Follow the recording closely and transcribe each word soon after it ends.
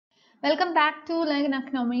Welcome back to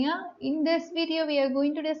Oikonomia. In this video, we are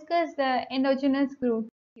going to discuss the endogenous growth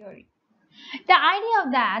theory. The idea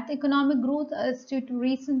of that economic growth is due to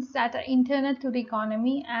reasons that are internal to the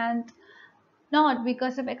economy and not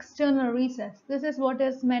because of external reasons. This is what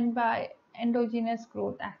is meant by endogenous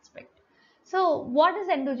growth aspect. So, what is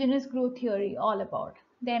endogenous growth theory all about?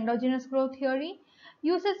 The endogenous growth theory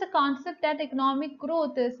uses the concept that economic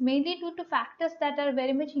growth is mainly due to factors that are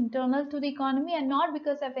very much internal to the economy and not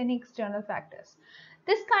because of any external factors.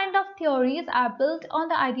 This kind of theories are built on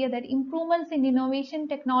the idea that improvements in innovation,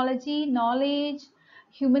 technology, knowledge,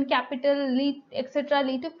 human capital, etc.,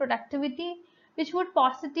 lead to productivity, which would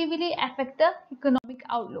positively affect the economic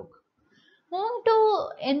outlook. Moving to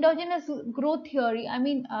endogenous growth theory,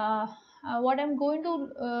 what I'm going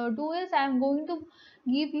to do is I'm going to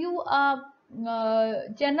give you a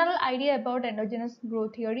general idea about endogenous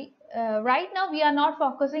growth theory. Right now, we are not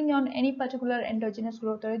focusing on any particular endogenous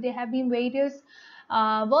growth theory. There have been various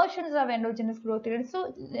versions of endogenous growth theory.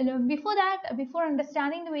 So, before that, before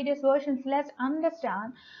understanding the various versions, let's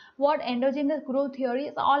understand what endogenous growth theory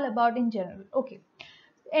is all about in general. Okay.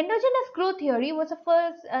 Endogenous growth theory was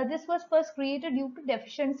this was first created due to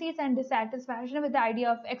deficiencies and dissatisfaction with the idea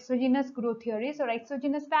of exogenous growth theories or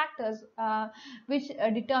exogenous factors which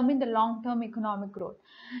determine the long-term economic growth.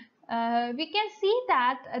 We can see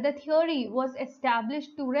that the theory was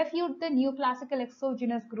established to refute the neoclassical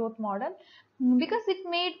exogenous growth model because it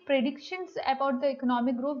made predictions about the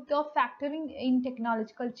economic growth without factoring in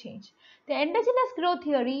technological change. The endogenous growth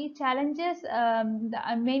theory challenges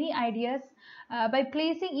many ideas by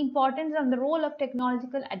placing importance on the role of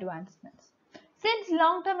technological advancements. Since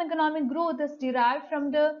long-term economic growth is derived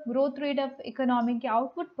from the growth rate of economic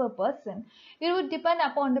output per person, it would depend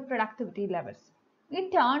upon the productivity levels. In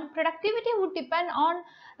turn, productivity would depend on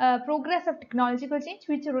progress of technological change,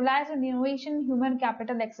 which relies on innovation, human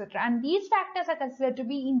capital, etc. And these factors are considered to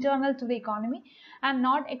be internal to the economy and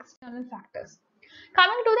not external factors.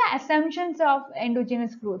 Coming to the assumptions of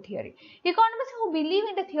endogenous growth theory, economists who believe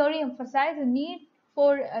in the theory emphasize the need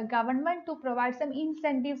for government to provide some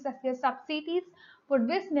incentives such as subsidies for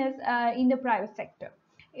business in the private sector.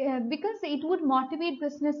 Because it would motivate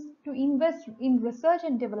business to invest in research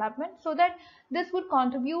and development so that this would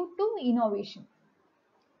contribute to innovation.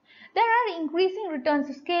 There are increasing returns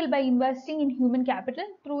to scale by investing in human capital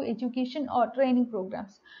through education or training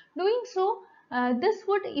programs. Doing so, this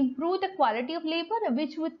would improve the quality of labor,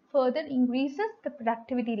 which would further increases the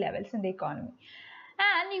productivity levels in the economy.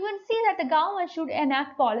 And you can see that the government should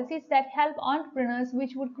enact policies that help entrepreneurs,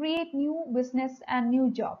 which would create new business and new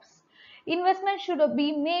jobs. Investment should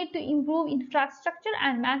be made to improve infrastructure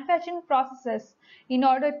and manufacturing processes in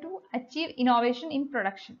order to achieve innovation in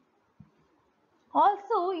production.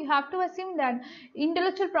 Also, you have to assume that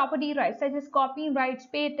intellectual property rights such as copyrights,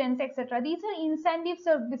 patents, etc. These are incentives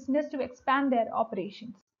for business to expand their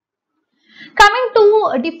operations. Coming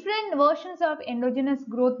to different versions of endogenous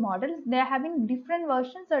growth models, they are having different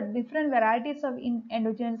versions or different varieties of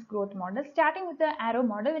endogenous growth models, starting with the arrow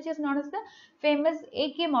model, which is known as the famous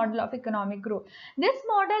AK model of economic growth. This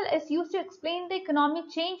model is used to explain the economic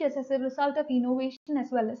changes as a result of innovation as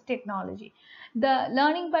well as technology. The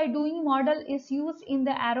learning by doing model is used in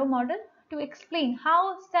the arrow model to explain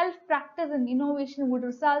how self-practice and innovation would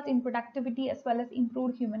result in productivity as well as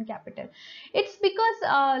improved human capital. It's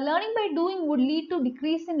because learning by doing would lead to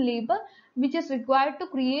decrease in labor, which is required to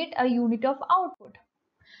create a unit of output.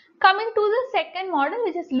 Coming to the second model,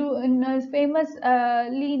 which is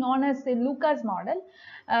famously known as the Lucas model.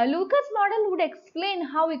 Lucas model would explain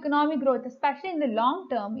how economic growth, especially in the long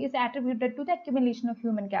term, is attributed to the accumulation of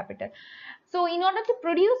human capital. So, in order to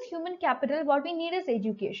produce human capital, what we need is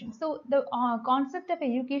education. So, the concept of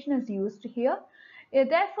education is used here.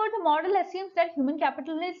 Therefore, the model assumes that human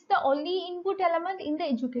capital is the only input element in the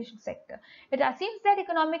education sector. It assumes that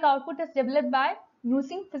economic output is developed by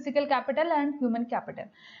using physical capital and human capital.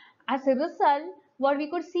 As a result, what we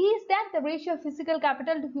could see is that the ratio of physical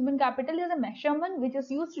capital to human capital is a measurement which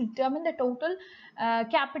is used to determine the total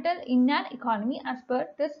capital in an economy as per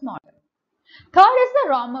this model. Third is the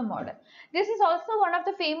Romer model. This is also one of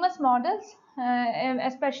the famous models,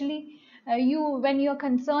 especially when you are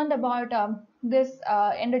concerned about this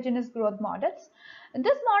endogenous growth models.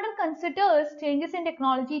 This model considers changes in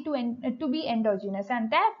technology to be endogenous,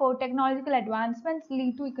 and therefore technological advancements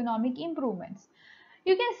lead to economic improvements.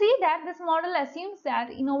 You can see that this model assumes that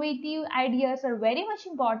innovative ideas are very much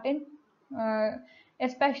important, uh,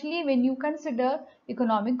 especially when you consider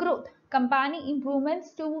economic growth. Combining improvements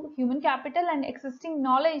to human capital and existing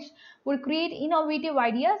knowledge would create innovative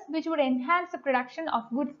ideas which would enhance the production of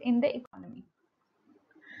goods in the economy.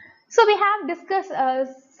 So we have discussed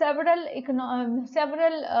several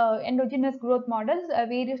endogenous growth models,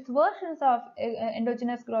 various versions of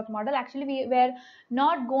endogenous growth model. Actually, we were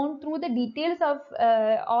not gone through the details of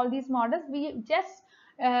all these models. We just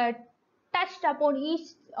touched upon each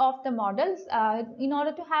of the models in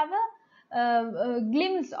order to have a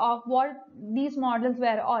glimpse of what these models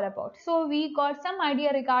were all about. So we got some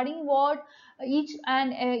idea regarding what each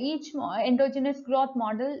endogenous growth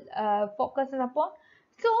model focuses upon.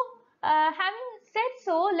 So having said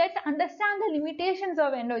so, let's understand the limitations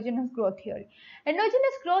of endogenous growth theory.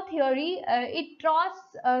 Endogenous growth theory, it draws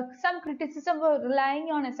some criticism for relying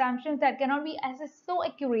on assumptions that cannot be assessed so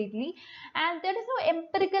accurately, and there is no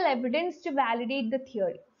empirical evidence to validate the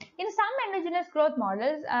theory. In some endogenous growth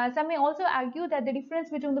models, some may also argue that the difference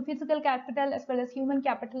between the physical capital as well as human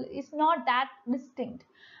capital is not that distinct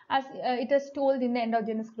as it is told in the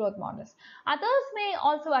endogenous growth models. Others may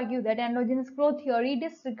also argue that endogenous growth theory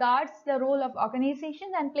disregards the role of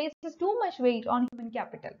organization and places too much weight on human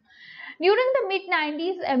capital. During the mid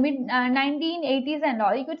 90s, 1980s and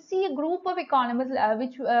all, you could see a group of economists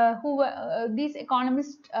this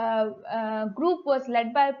economist group was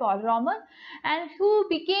led by Paul Romer, and who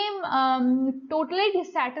became totally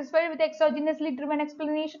dissatisfied with the exogenously driven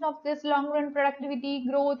explanation of this long run productivity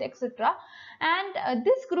growth, etc. And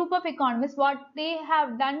this group of economists, what they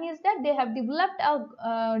have done is that they have developed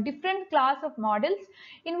a different class of models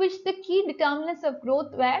in which the key determinants of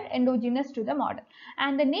growth were endogenous to the model.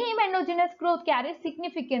 And the name endogenous growth carries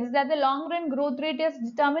significance that the long run growth rate is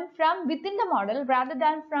determined from within the model rather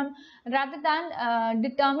than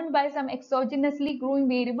determined by some exogenously growing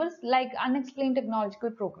variables like unexplained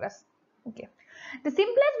technological progress. Okay. The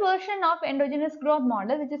simplest version of endogenous growth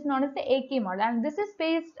model, which is known as the AK model, and this is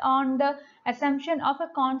based on the assumption of a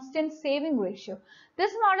constant saving ratio.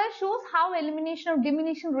 This model shows how elimination of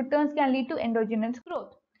diminishing returns can lead to endogenous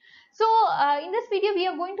growth. So in this video, we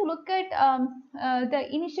are going to look at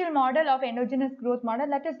the initial model of endogenous growth model,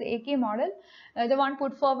 that is the AK model, the one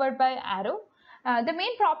put forward by Arrow. The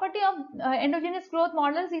main property of endogenous growth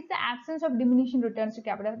models is the absence of diminishing returns to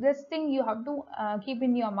capital. This thing you have to keep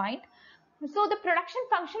in your mind. So the production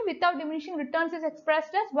function without diminishing returns is expressed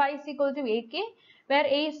as y is equal to AK, where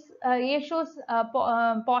A shows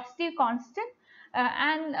positive constant,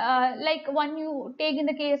 and like one you take in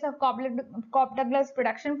the case of Cobb-Douglas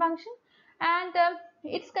production function, and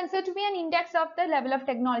it's considered to be an index of the level of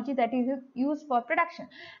technology that is used for production.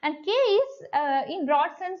 And K is, in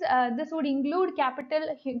broad sense, this would include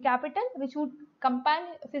capital, which would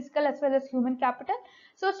combine physical as well as human capital,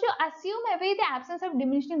 so as to assume away the absence of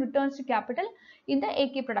diminishing returns to capital in the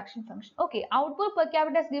AK production function. Okay, output per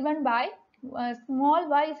capita is given by small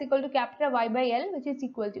y is equal to capital Y by L, which is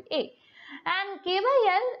equal to A, and K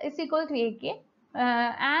by L is equal to AK.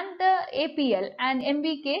 And the APL and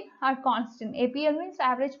MBK are constant. APL means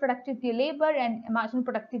average productivity labor and marginal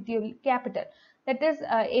productivity capital. That is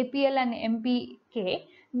APL and MBK.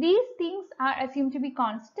 These things are assumed to be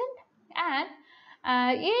constant, and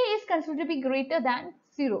A is considered to be greater than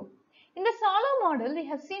 0. In the Solow model, we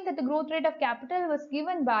have seen that the growth rate of capital was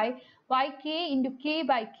given by yk into k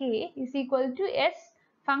by k is equal to s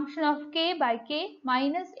function of k by k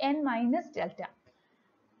minus n minus delta.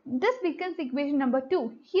 This becomes equation number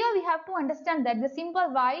 2. Here we have to understand that the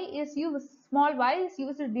symbol y is used, small y is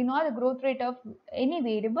used to denote the growth rate of any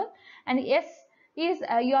variable, and s is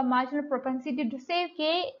your marginal propensity to save.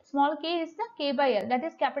 K, small k is the k by L, that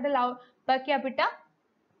is capital out per capita,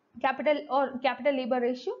 capital or capital labor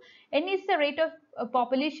ratio. N is the rate of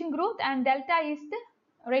population growth, and delta is the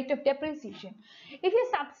rate of depreciation. If you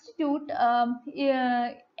substitute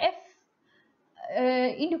f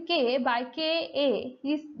into k by ka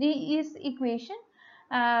is equation,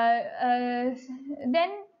 then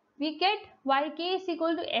we get yk is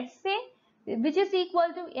equal to sa, which is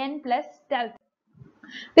equal to n plus delta,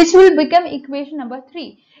 which will become equation number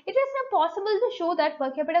 3. It is now possible to show that per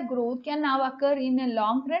capita growth can now occur in a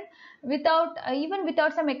long run without even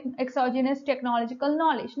without some exogenous technological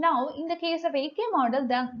knowledge. Now, in the case of AK model,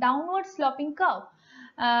 the downward sloping curve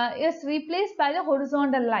is replaced by the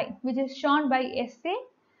horizontal line, which is shown by SA.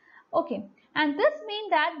 Okay, and this means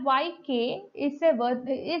that yk is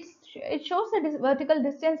it shows the vertical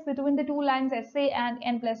distance between the two lines SA and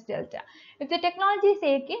n plus delta. If the technology is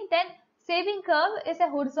AK, then saving curve is a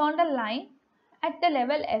horizontal line at the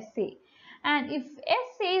level SA, and if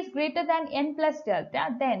SA is greater than n plus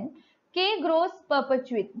delta, then k grows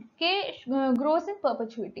grows in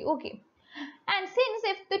perpetuity. Okay. And since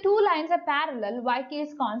if the two lines are parallel, yk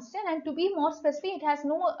is constant, and to be more specific, it has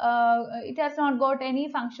not got any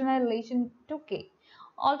functional relation to k.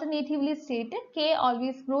 Alternatively stated, k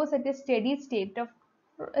always grows at a steady state of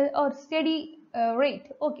or steady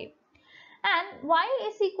rate. Okay. And y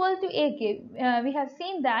is equal to ak. We have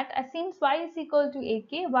seen that since y is equal to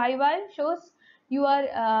ak, y shows your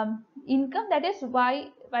income, that is y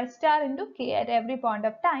star into k at every point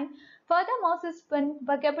of time. Furthermore, since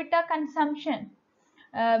per capita consumption,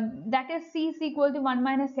 that is c is equal to 1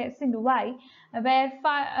 minus s into y, where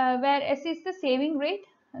s is the saving rate,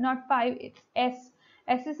 not 5, it's s.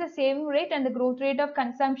 S is the saving rate and the growth rate of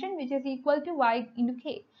consumption, which is equal to y into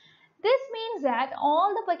k. This means that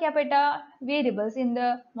all the per capita variables in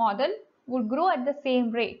the model would grow at the same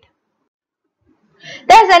rate.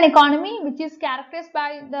 Thus, an economy which is characterized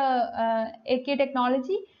by the AK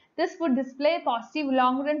technology, this would display positive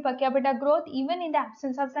long-run per capita growth even in the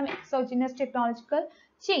absence of some exogenous technological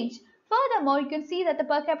change. Furthermore, you can see that the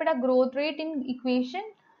per capita growth rate in equation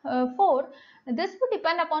 4, this would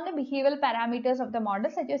depend upon the behavioral parameters of the model,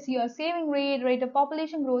 such as your saving rate, rate of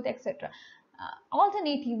population growth, etc.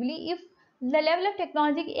 Alternatively, if the level of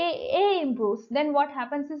technology A improves, then what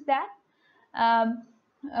happens is that um,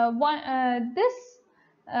 this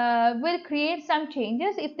will create some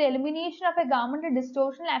changes. If the elimination of a governmental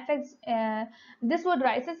distortion affects, this would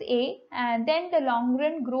rise as A, and then the long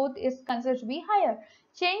run growth is considered to be higher.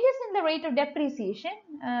 Changes in the rate of depreciation,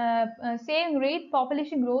 saving rate,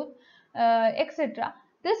 population growth, etc.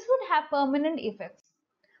 This would have permanent effects.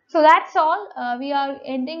 So that's all. We are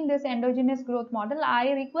ending this endogenous growth model.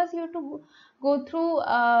 I request you to go through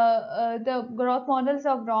the growth models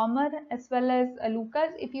of Romer as well as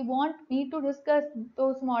Lucas. If you want me to discuss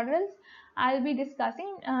those models, I'll be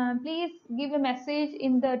discussing. Please give a message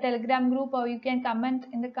in the Telegram group, or you can comment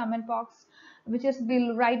in the comment box, which is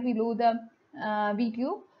right below the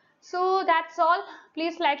video. So that's all.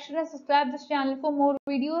 Please like, share and subscribe this channel for more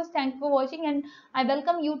videos. Thank you for watching, and I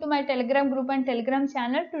welcome you to my Telegram group and Telegram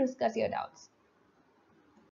channel to discuss your doubts.